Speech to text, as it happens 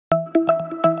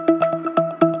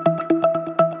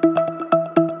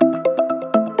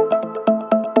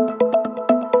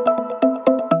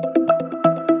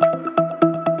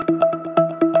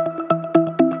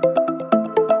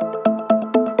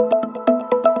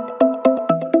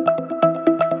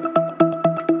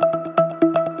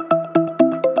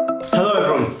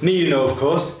of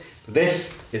course.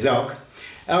 This is Elk.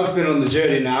 Elk's been on the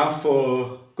journey now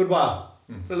for a good while,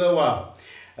 for a little while.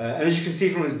 And as you can see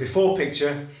from his before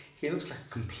picture, he looks like a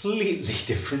completely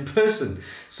different person.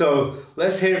 So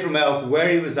let's hear from Elk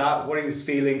where he was at, what he was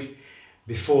feeling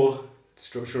before the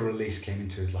structural release came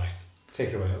into his life. Take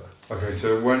it away, Elk. Okay,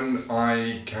 so when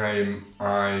I came,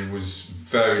 I was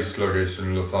very sluggish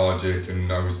and lethargic, and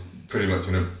I was pretty much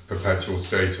in a perpetual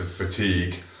state of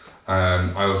fatigue.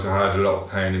 I also had a lot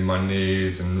of pain in my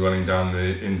knees and running down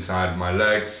the inside of my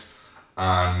legs,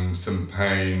 and some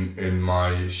pain in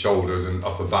my shoulders and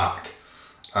upper back.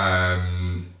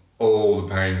 All the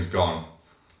pain's gone.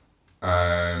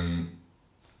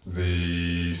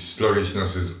 The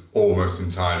sluggishness is almost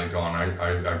entirely gone.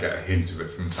 I get a hint of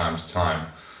it from time to time.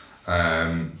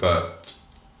 But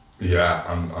yeah,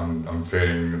 I'm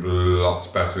feeling lots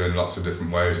better in lots of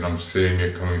different ways, and I'm seeing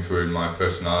it coming through in my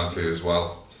personality as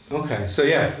well. Okay, so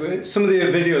yeah, some of the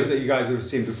videos that you guys would have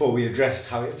seen before, we addressed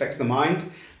how it affects the mind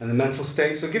and the mental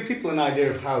state. So give people an idea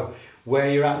of where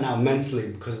you're at now mentally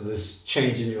because of this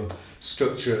change in your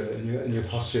structure and your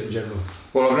posture in general.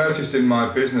 Well, I've noticed in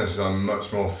my business I'm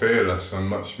much more fearless. I'm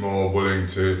much more willing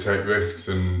to take risks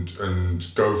and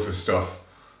go for stuff,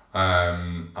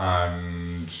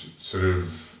 and sort of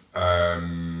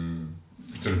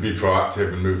be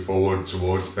proactive and move forward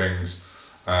towards things.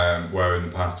 Where in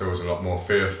the past I was a lot more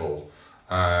fearful.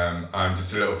 And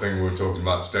just a little thing we were talking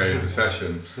about today in the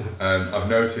session, I've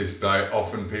noticed that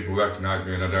often people recognise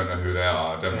me and I don't know who they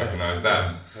are, I don't recognise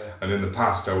them. And in the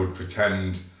past I would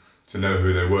pretend to know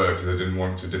who they were because I didn't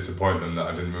want to disappoint them that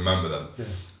I didn't remember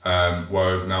them.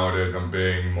 Whereas nowadays I'm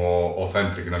being more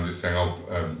authentic and I'm just saying,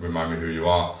 oh, remind me who you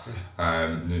are.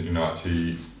 You know,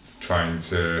 actually trying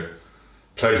to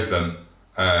place them.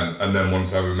 And then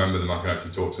once I remember them, I can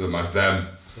actually talk to them as them,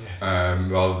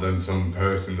 rather than some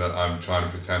person that I'm trying to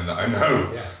pretend that I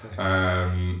know.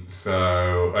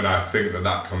 And I think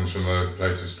that comes from a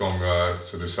place of stronger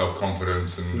sort of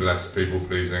self-confidence and less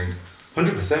people-pleasing.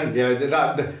 100%, yeah.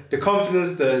 The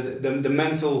confidence, the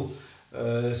mental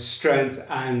strength,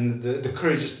 and the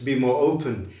courage just to be more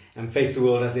open and face the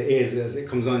world as it is, as it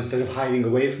comes on, instead of hiding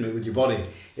away from it with your body.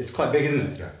 It's quite big,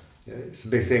 isn't it? Yeah, it's a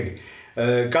big thing.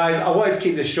 Guys, I wanted to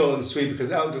keep this short and sweet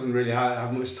because Elk doesn't really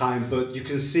have much time, but you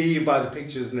can see by the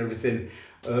pictures and everything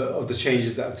of the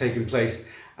changes that have taken place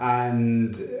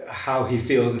and how he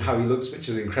feels and how he looks, which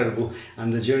is incredible,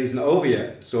 and the journey's not over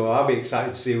yet. So I'll be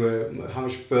excited to see how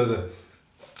much further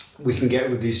we can get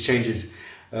with these changes.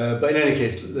 But in any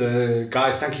case,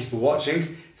 guys, thank you for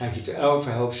watching. Thank you to Elk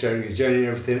for help sharing his journey and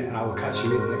everything, and I will catch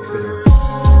you in the next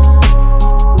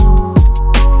video.